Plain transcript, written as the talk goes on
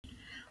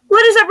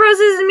What is up, Roses?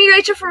 It's me,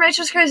 Rachel from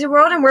Rachel's Crazy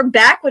World, and we're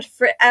back with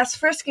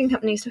Frisk and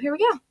Company, so here we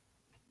go.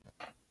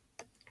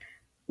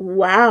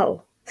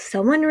 Wow,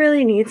 someone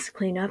really needs to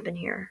clean up in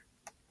here.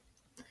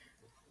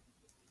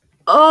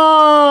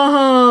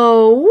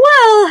 Oh,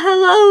 well,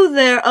 hello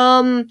there.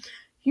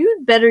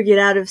 You'd better get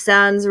out of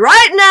SANS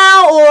right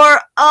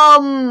now,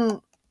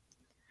 or,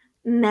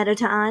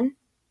 Metaton.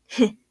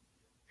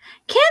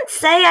 Can't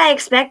say I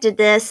expected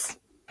this,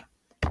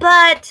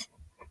 but...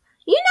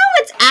 you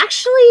know, it's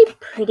actually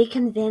pretty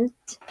convenient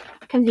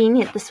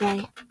this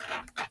way.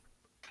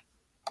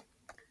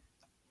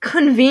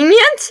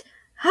 Convenient?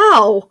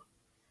 How?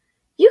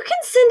 You can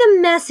send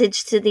a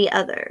message to the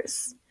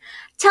others.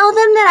 Tell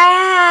them that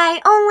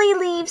I only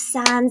leave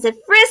SANS if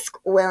Frisk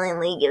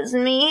willingly gives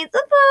me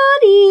the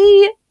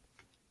body.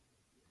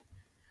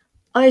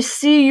 I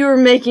see you're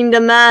making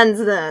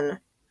demands then.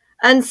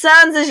 And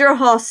SANS is your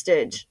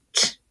hostage.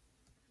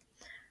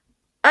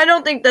 I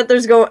don't think that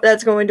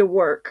that's going to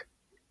work.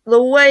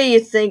 The way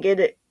you think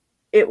it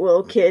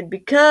will, kid,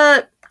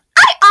 because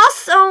I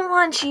also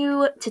want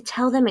you to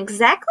tell them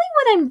exactly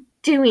what I'm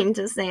doing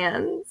to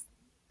SANS.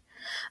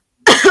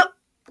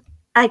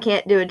 I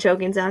can't do a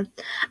choking sound.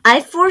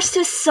 I forced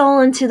his soul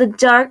into the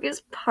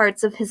darkest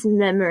parts of his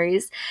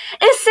memories.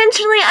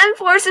 Essentially, I'm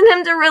forcing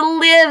him to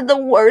relive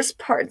the worst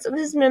parts of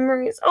his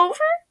memories over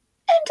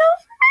and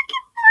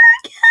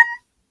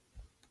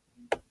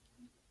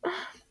over again.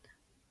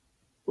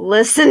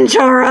 Listen,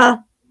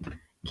 Chara.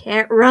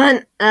 Can't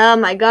run. Oh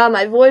my god,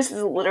 my voice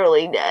is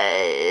literally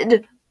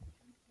dead.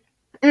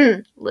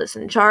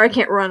 Listen, Chara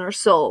can't run her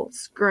soul.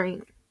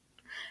 Scream.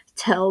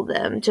 Tell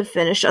them to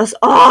finish us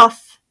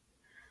off.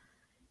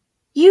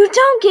 You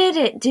don't get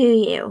it, do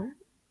you?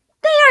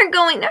 They aren't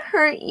going to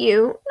hurt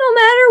you, no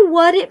matter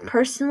what it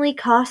personally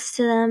costs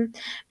to them.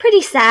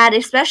 Pretty sad,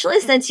 especially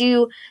since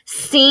you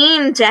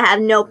seem to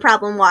have no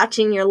problem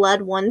watching your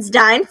loved ones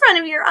die in front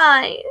of your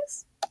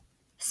eyes.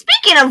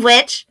 Speaking of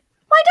which,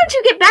 why don't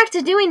you get back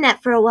to doing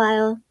that for a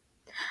while?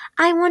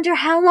 I wonder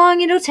how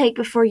long it'll take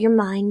before your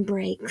mind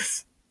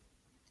breaks.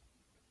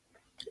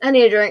 I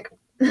need a drink.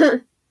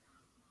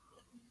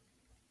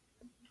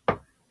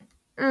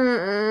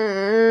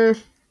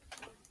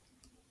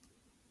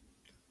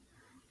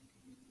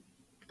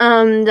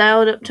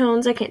 Dialed up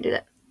tones, I can't do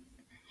that.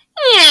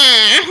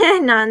 Yeah,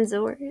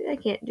 non-Zord, I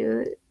can't do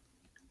it.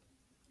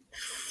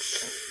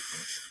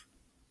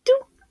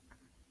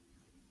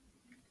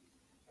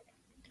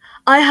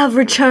 I have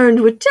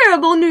returned with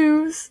terrible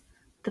news.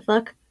 The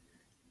fuck?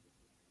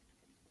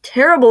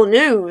 Terrible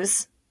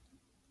news?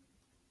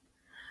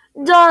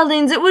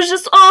 Darlings, it was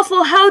just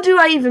awful. How do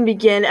I even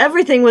begin?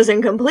 Everything was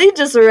in complete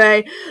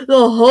disarray.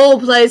 The whole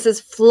place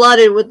is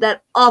flooded with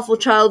that awful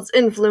child's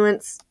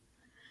influence.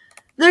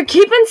 They're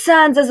keeping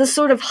SANS as a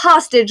sort of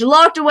hostage,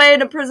 locked away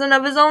in a prison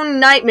of his own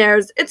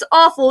nightmares. It's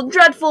awful,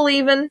 dreadful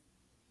even.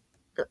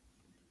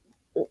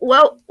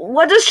 Well,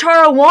 what does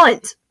Chara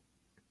want?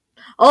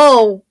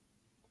 Oh,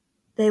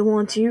 they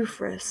want you,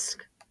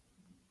 Frisk.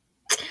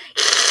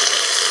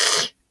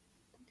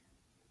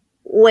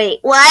 Wait,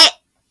 what?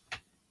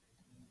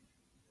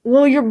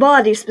 Well, your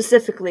body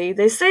specifically.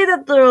 They say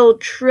that they'll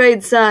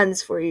trade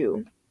SANS for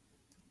you.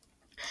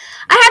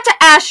 I had to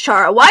ask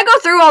Chara, why go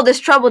through all this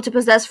trouble to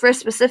possess Frisk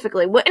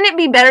specifically? Wouldn't it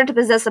be better to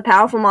possess a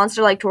powerful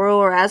monster like Toro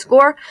or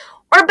Asgore?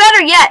 Or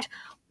better yet,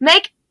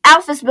 make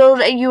Alphys build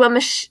you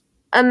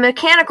a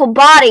mechanical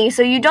body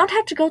so you don't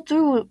have to go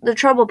through the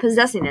trouble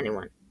possessing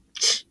anyone.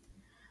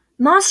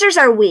 Monsters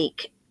are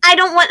weak. I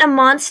don't want a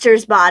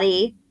monster's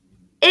body.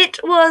 It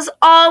was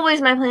always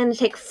my plan to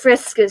take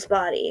Frisk's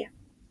body.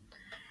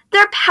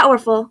 They're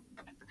powerful.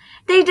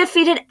 They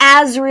defeated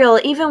Azrael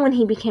even when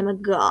he became a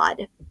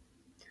god.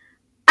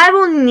 I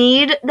will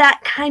need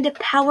that kind of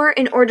power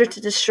in order to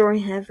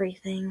destroy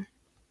everything.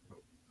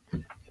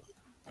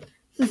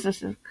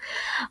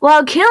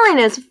 While killing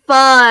is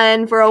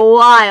fun for a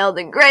while,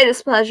 the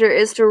greatest pleasure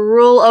is to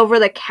rule over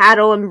the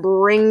cattle and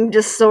bring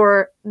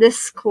discord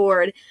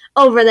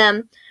over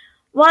them,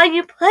 while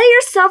you play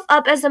yourself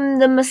up as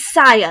the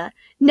Messiah,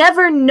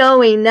 never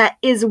knowing that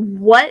is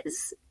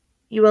was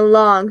you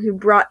along who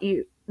brought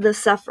you the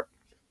suffering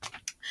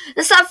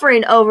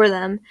over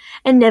them,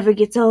 and never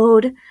gets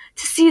old.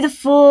 To see the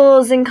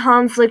fools in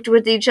conflict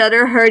with each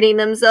other, hurting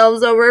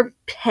themselves over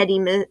petty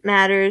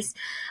matters,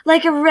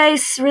 like a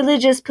race,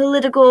 religious,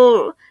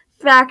 political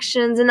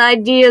factions, and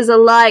ideas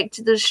alike,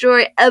 to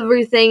destroy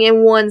everything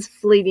in one's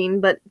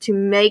fleeting, but to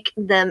make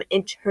them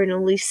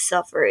eternally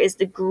suffer is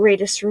the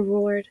greatest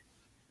reward.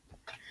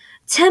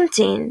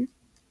 Tempting,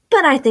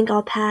 but I think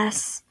I'll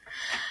pass.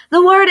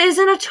 The world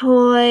isn't a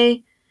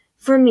toy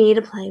for me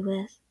to play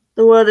with.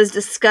 The world is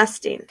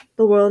disgusting.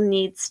 The world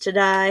needs to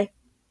die.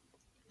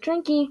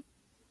 Drinky.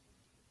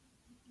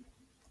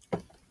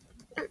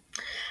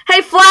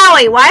 Hey,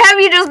 Flowey, why have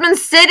you just been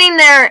sitting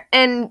there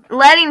and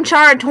letting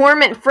Chara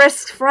torment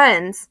Frisk's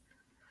friends?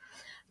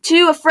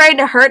 Too afraid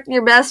to hurt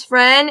your best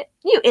friend?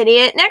 You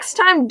idiot. Next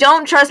time,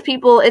 don't trust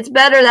people. It's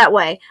better that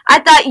way. I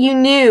thought you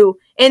knew.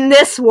 In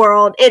this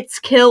world, it's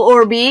kill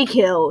or be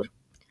killed.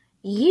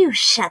 You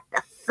shut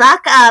the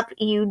fuck up.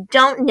 You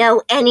don't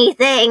know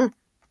anything.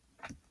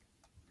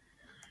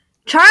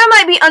 Chara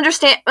might be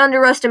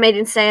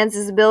underestimating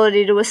SANS'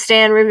 ability to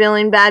withstand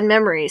revealing bad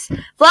memories.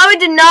 Flowey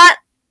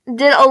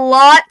did a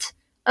lot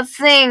of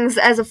things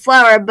as a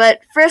flower,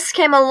 but Frisk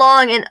came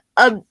along and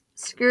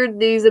obscured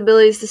these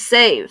abilities to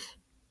save.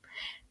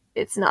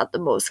 It's not the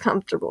most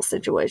comfortable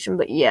situation,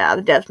 but yeah,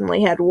 I've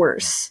definitely had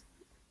worse.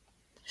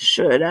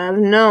 Should have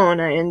known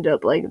I'd end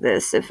up like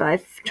this if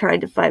I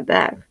tried to fight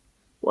back.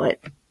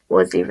 What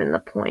was even the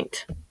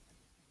point?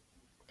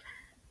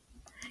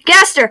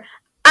 Gaster,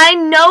 I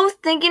know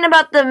thinking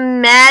about the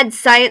mad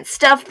science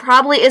stuff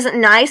probably isn't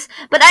nice,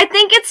 but I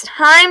think it's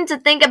time to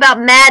think about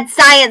mad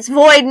science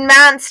void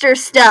monster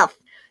stuff.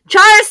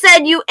 Chara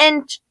said you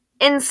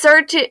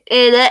interfered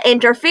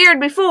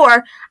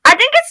before. I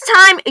think it's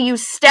time you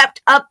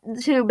stepped up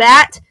to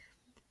bat.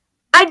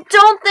 I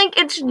don't think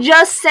it's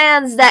just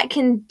SANS that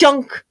can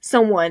dunk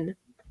someone.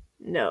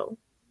 No,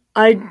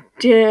 I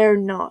dare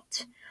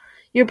not.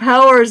 Your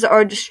powers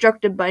are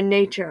destructive by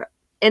nature,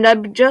 and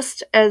I'm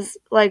just as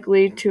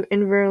likely to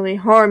inadvertently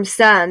harm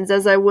SANS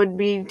as I would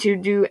be to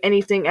do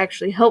anything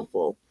actually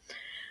helpful.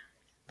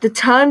 The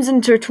times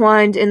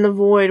intertwined in the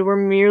void were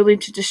merely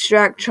to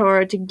distract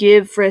Chara to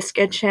give Frisk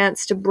a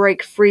chance to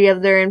break free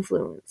of their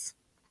influence.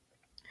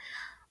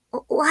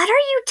 What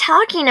are you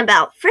talking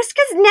about? Frisk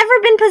has never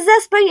been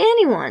possessed by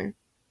anyone.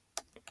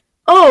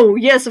 Oh,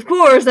 yes, of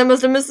course. I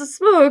must have missed the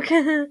smoke.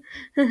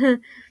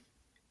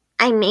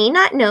 I may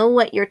not know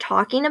what you're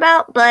talking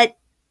about, but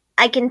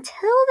I can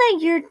tell that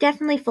you're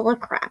definitely full of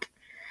crap.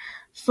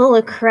 Full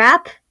of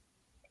crap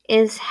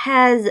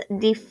has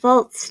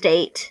default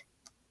state.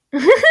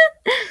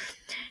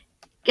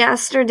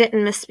 Gaster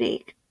didn't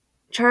misspeak.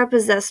 Chara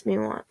possessed me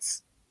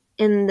once,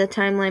 in the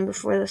timeline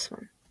before this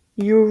one.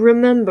 You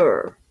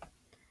remember?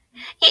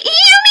 You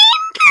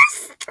mean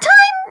this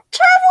time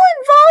travel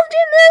involved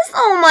in this?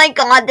 Oh my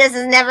god, this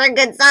is never a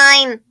good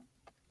sign.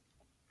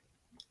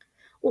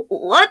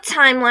 What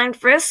timeline,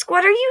 Frisk?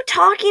 What are you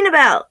talking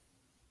about?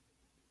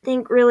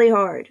 Think really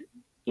hard.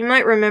 You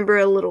might remember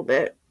a little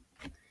bit.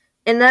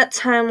 In that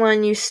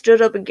timeline, you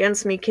stood up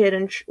against me, kid,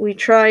 and we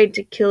tried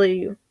to kill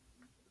you.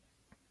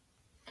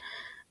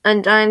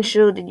 Undyne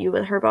shielded you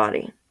with her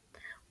body.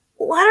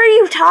 What are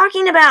you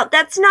talking about?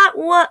 That's not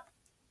what...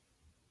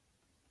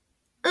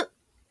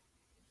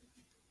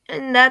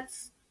 And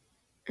that's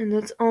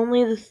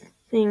only the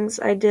things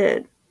I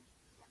did.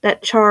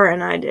 That Chara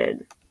and I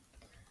did.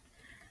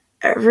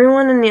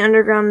 Everyone in the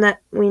underground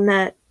that we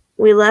met,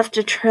 we left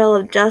a trail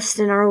of dust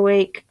in our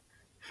wake,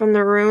 from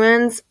the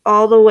ruins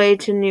all the way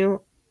to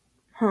new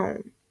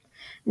home.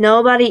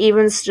 Nobody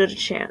even stood a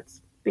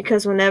chance,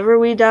 because whenever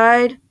we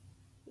died,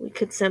 we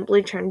could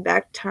simply turn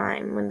back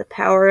time with the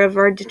power of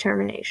our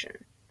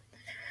determination.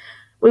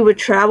 We would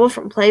travel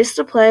from place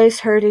to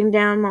place, herding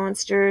down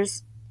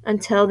monsters,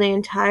 until the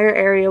entire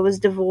area was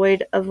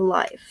devoid of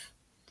life.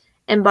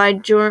 And by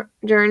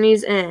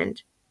journey's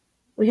end,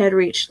 we had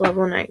reached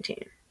level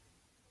 19.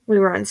 We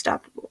were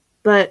unstoppable.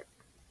 But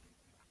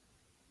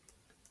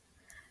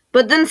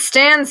then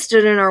Stan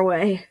stood in our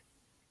way.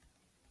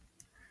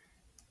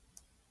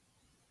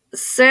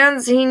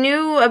 SANS, he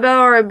knew about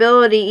our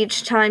ability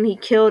each time he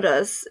killed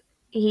us.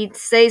 He'd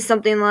say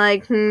something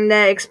like, that's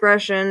the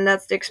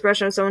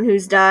expression of someone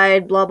who's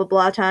died, blah blah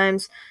blah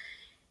times.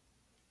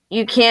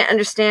 You can't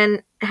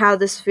understand how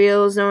this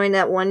feels, knowing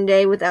that one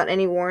day, without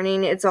any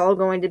warning, it's all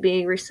going to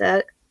be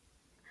reset.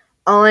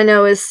 All I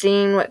know is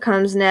seeing what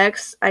comes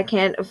next. I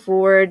can't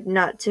afford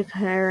not to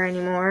care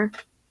anymore.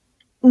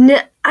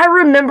 I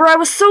remember I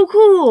was so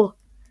cool.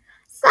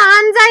 SANS,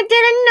 I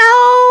didn't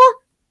know.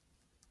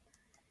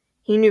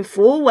 He knew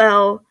full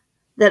well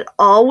that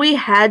all we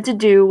had to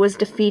do was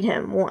defeat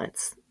him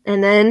once,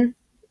 and then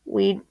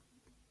we'd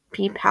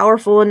be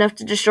powerful enough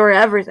to destroy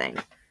everything.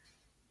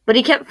 But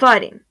he kept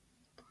fighting.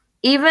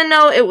 Even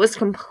though it was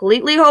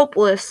completely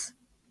hopeless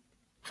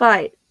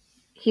fight,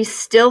 he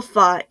still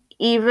fought,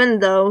 even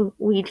though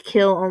we'd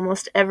kill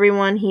almost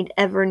everyone he'd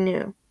ever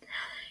knew.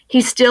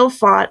 He still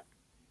fought,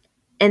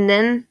 and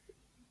then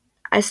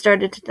I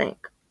started to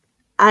think.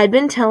 I'd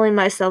been telling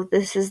myself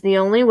this is the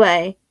only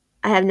way.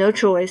 I have no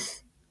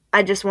choice.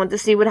 I just want to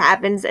see what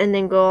happens and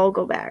then I'll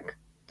go back.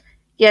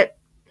 Yet,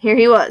 here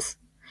he was,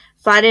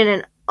 fighting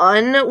an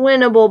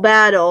unwinnable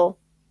battle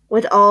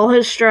with all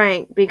his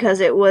strength because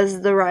it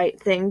was the right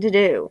thing to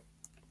do.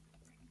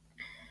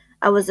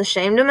 I was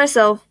ashamed of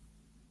myself,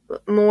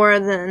 but more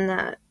than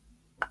that,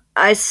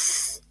 I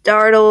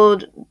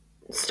started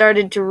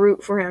to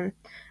root for him.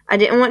 I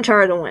didn't want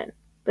Chara to win,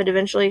 but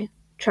eventually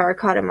Chara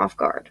caught him off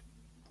guard.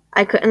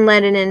 I couldn't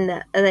let it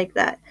in like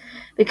that.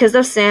 Because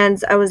of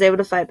SANS, I was able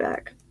to fight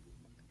back.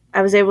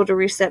 I was able to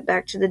reset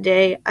back to the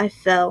day I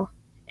fell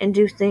and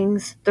do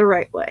things the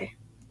right way.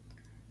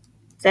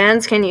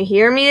 SANS, can you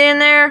hear me in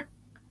there?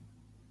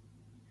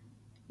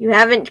 You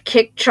haven't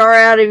kicked Chara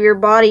out of your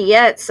body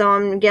yet, so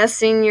I'm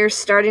guessing you're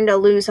starting to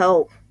lose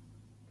hope.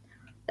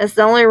 That's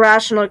the only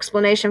rational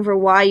explanation for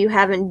why you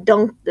haven't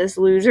dunked this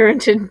loser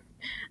into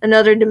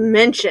another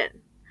dimension.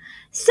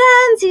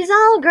 SANS, he's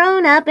all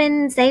grown up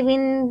and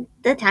saving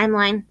the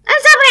timeline. I'm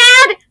so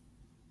bad!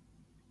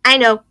 I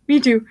know, me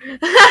too.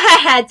 I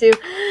had to.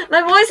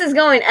 My voice is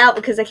going out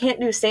because I can't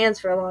do SANS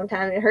for a long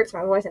time. It hurts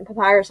my voice, and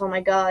Papyrus, oh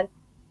my god.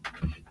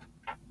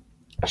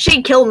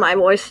 She killed my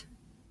voice.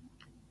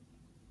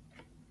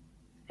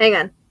 Hang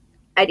on.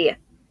 Idea.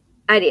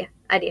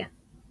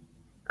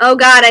 Oh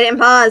god, I didn't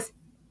pause.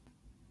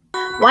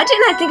 Why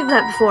didn't I think of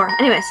that before?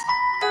 Anyways,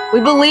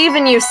 we believe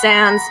in you,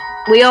 SANS.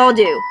 We all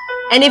do.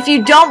 And if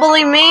you don't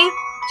believe me,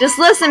 just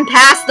listen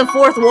past the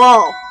fourth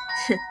wall.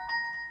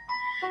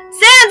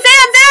 SANS!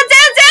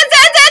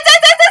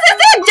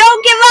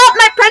 Don't give up,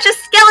 my precious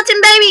skeleton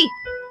baby!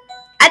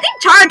 I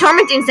think Chara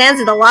tormenting SANS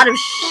is a lot of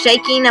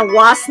shaking a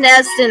wasp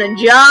nest in a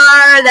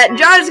jar. That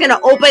jar is gonna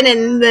open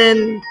and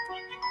then...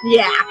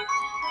 yeah.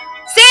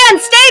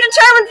 SANS, stay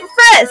determined for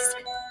Frisk!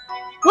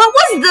 What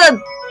was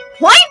the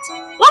point?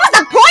 What was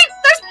the point?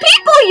 There's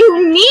people you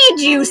need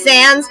you,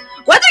 SANS!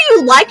 Whether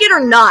you like it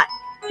or not.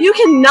 You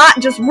cannot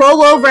just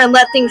roll over and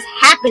let things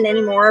happen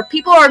anymore.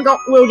 People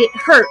will get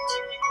hurt.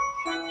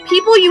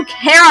 People you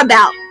care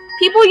about.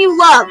 People you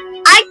love.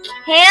 I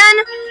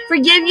can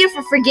forgive you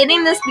for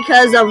forgetting this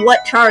because of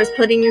what Chara is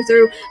putting you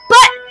through,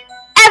 but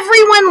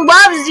everyone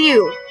loves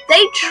you.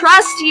 They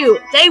trust you.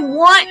 They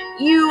want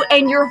you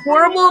and your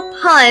horrible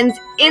puns,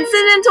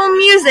 incidental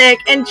music,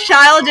 and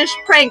childish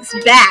pranks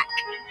back.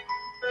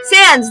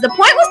 SANS, the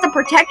point was to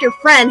protect your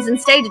friends and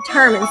stay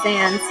determined,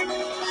 SANS.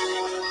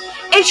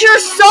 It's your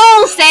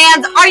soul,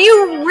 SANS! Are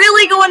you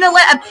really going to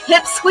let a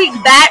pipsqueak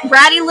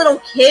bratty little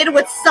kid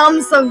with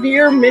some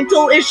severe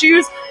mental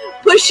issues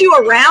push you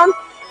around?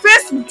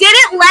 Frisk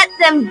didn't let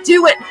them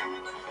do it.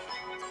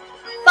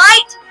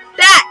 Fight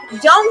back.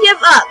 Don't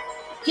give up.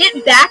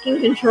 Get back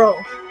in control.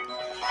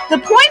 The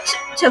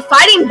point to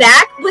fighting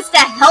back was to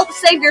help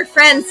save your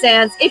friend,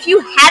 SANS. If you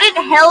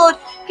hadn't held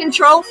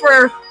control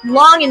for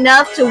long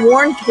enough to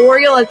warn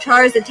Toriel of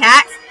Chara's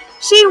attacks,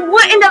 she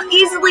wouldn't have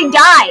easily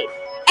died.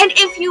 And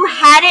if you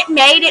hadn't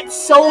made it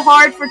so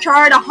hard for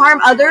Chara to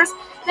harm others,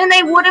 then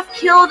they wouldn't have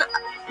killed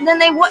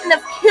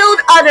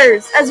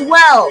others as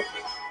well.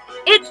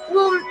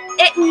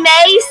 It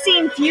may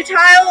seem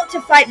futile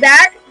to fight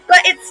back,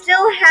 but it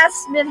still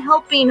has been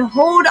helping.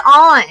 Hold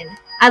on.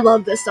 I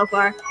love this so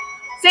far.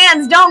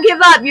 SANS, don't give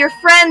up. Your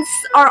friends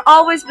are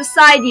always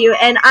beside you,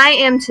 and I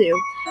am too.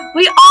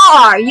 We all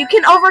are. You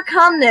can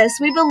overcome this.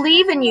 We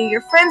believe in you.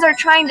 Your friends are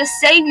trying to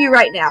save you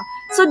right now.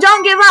 So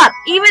don't give up,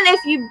 even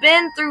if you've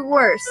been through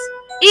worse.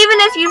 Even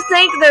if you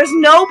think there's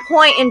no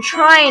point in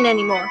trying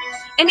anymore.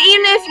 And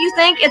even if you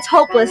think it's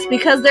hopeless,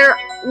 because there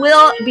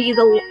will be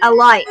a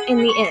light in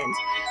the end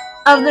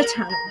of the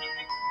tunnel.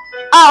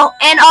 Oh,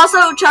 and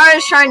also Chara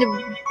is trying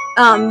to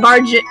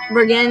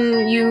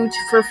bargain you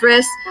for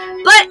Frisk.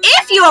 But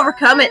if you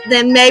overcome it,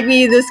 then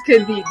maybe this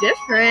could be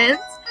different.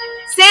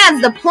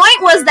 SANS, the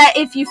point was that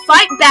if you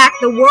fight back,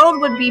 the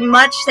world would be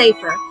much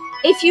safer.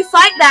 If you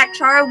fight back,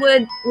 Chara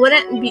wouldn't kill,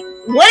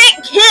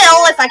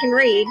 if I can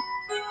read.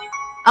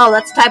 Oh,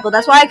 that's a typo.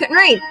 That's why I couldn't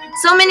read.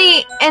 So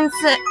many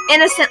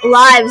innocent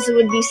lives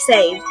would be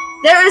saved.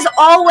 There is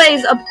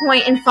always a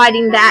point in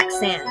fighting back,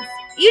 SANS.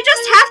 You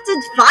just have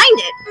to find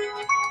it.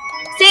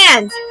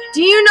 SANS,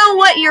 do you know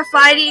what you're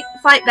fight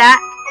back?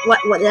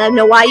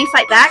 Know why you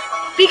fight back?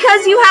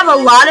 Because you have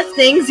a lot of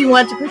things you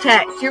want to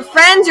protect. Your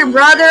friends, your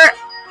brother,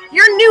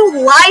 your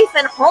new life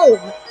and home,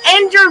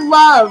 and your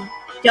love.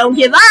 Don't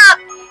give up.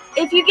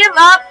 If you give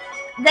up,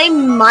 they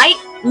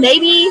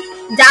maybe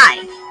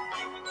die.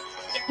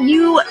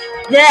 You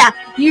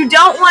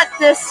don't want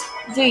this,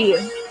 do you?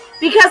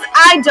 Because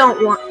I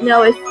don't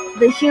know if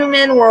the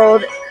human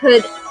world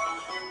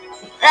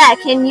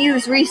can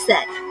use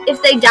reset.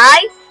 If they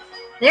die,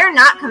 they're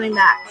not coming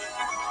back.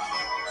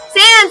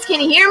 SANS,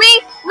 can you hear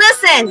me?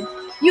 Listen,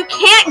 you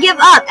can't give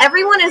up.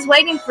 Everyone is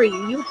waiting for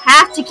you. You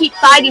have to keep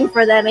fighting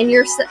for them and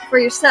for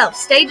yourself.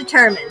 Stay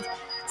determined.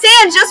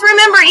 SANS, just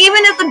remember,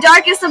 even at the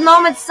darkest of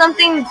moments,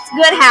 something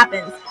good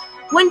happens.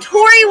 When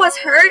Tori was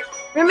hurt,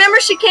 remember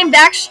she came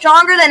back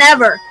stronger than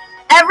ever.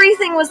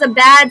 Everything was a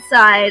bad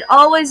side.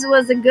 Always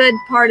was a good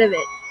part of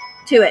it.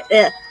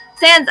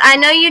 SANS, I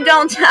know you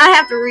don't... I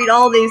have to read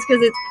all these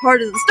because it's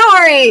part of the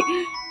story.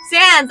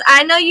 SANS,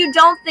 I know you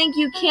don't think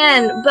you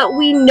can, but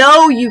we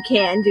know you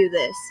can do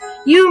this.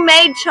 You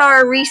made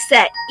Chara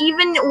reset,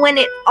 even when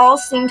it all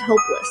seemed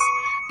hopeless.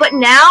 But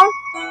now,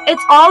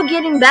 it's all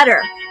getting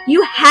better.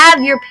 You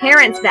have your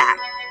parents back.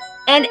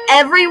 And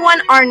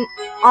everyone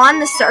on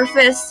the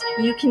surface,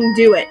 you can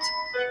do it.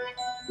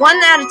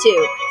 1 out of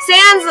 2.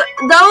 SANS,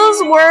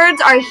 those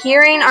words are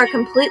hearing are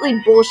completely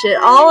bullshit.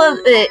 All of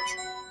it.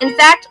 In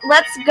fact,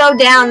 let's go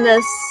down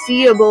the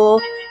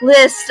seeable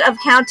list of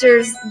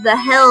counters the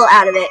hell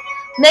out of it.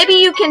 Maybe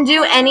you can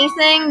do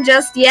anything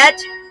just yet,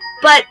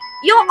 but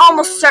you'll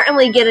almost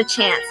certainly get a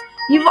chance.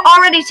 You've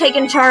already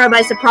taken Chara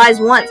by surprise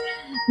once.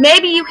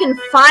 Maybe you can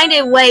find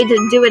a way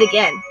to do it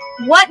again.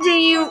 What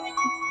you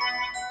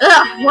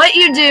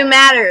do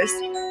matters.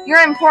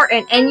 You're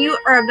important, and you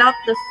are about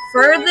the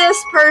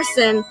furthest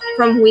person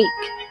from weak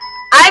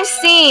I've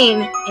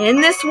seen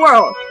in this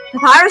world.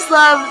 Papyrus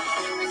loves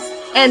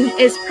and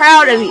is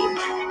proud of you.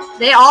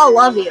 They all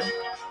love you.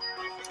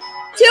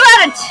 2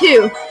 out of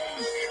 2.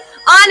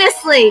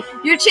 Honestly,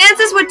 your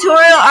chances with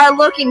Toriel are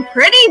looking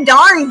pretty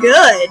darn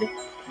good.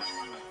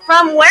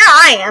 From where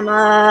I am,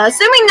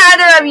 assuming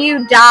neither of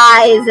you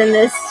dies in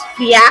this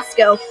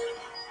fiasco.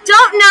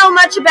 Don't know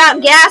much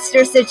about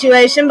Gaster's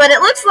situation, but it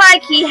looks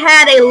like he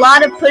had a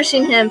lot of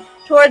pushing him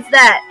towards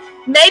that.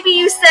 Maybe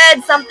you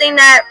said something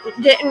that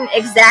didn't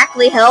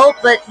exactly help,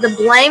 but the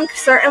blame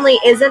certainly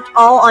isn't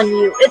all on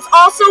you. It's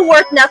also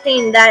worth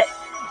nothing that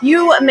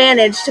you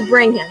managed to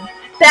bring him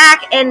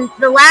back, and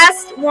the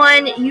last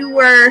one you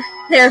were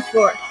there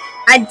for.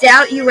 I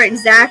doubt you were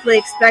exactly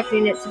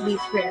expecting it to be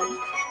fair.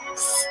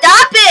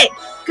 Stop it!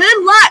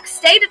 Good luck!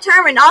 Stay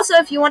determined. Also,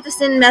 if you want to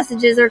send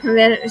messages or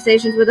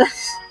conversations with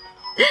us.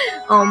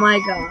 Oh my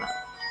god.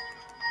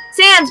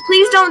 SANS,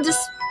 please don't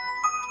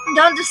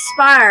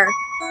despair.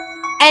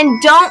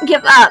 And don't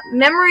give up.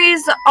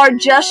 Memories are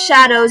just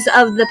shadows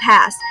of the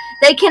past.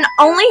 They can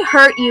only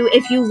hurt you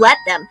if you let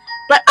them.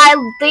 But I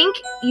think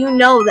you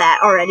know that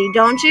already,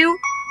 don't you?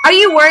 Are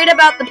you worried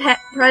about the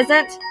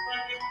present?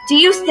 Do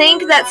you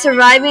think that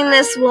surviving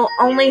this will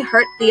only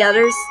hurt the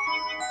others?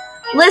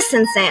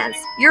 Listen, SANS,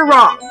 you're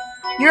wrong.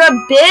 You're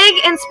a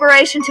big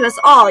inspiration to us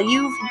all.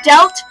 You've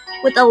dealt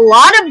with a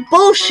lot of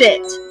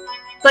bullshit,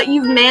 but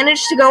you've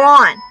managed to go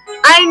on.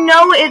 I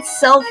know it's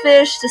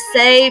selfish to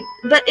say,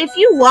 but if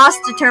you lost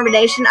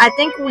determination, I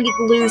think we'd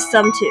lose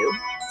some too.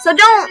 So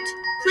don't,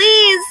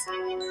 please.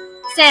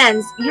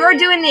 SANS, you're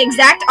doing the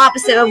exact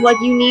opposite of what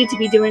you need to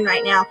be doing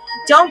right now.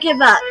 Don't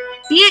give up.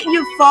 Be it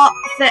you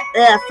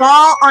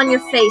fall on your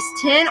face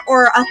 10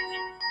 or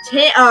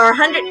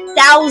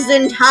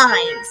 100,000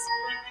 times.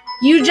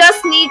 You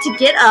just need to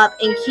get up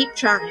and keep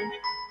trying.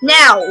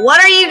 Now, what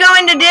are you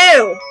going to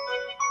do?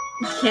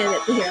 Can't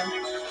get to hear him.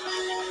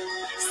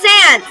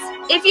 SANS,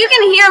 if you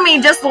can hear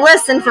me, just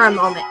listen for a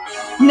moment.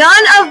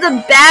 None of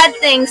the bad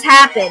things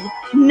happened.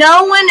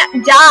 No one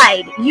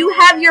died. You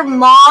have your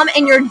mom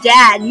and your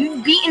dad.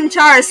 You've beaten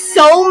Chara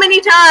so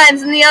many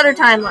times in the other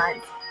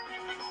timelines.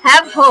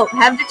 Have hope.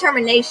 Have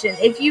determination.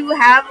 If you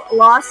have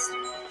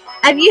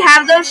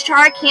those,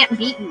 Chara can't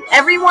beat you.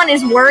 Everyone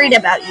is worried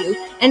about you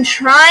and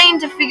trying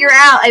to figure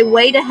out a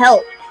way to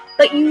help.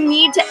 But you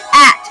need to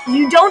act.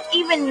 You don't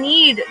even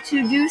need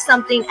to do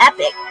something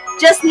epic.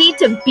 Just need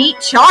to beat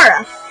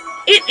Chara.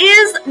 It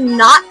is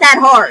not that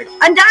hard.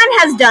 Undyne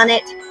has done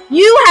it.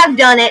 You have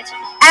done it.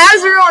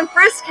 Azrael and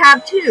Frisk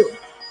have too.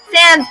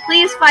 SANS,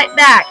 please fight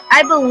back.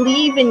 I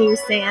believe in you,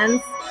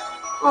 SANS.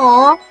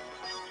 Aww.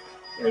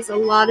 There's a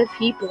lot of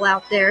people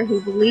out there who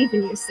believe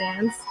in you,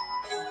 SANS.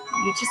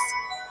 You just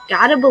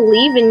gotta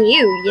believe in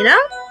you, you know?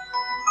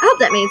 I hope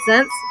that made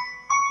sense.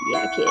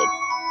 Yeah, kid.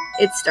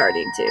 It's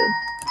starting to.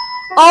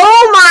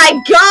 Oh my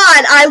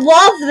god! I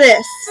love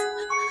this!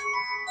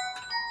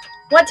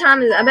 What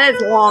time is it? I bet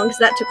it's long, because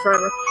that took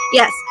forever.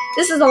 Yes,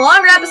 this is a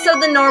longer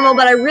episode than normal,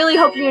 but I really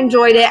hope you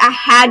enjoyed it. I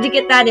had to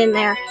get that in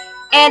there.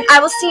 And I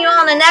will see you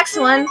on the next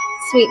one.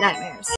 Sweet nightmares.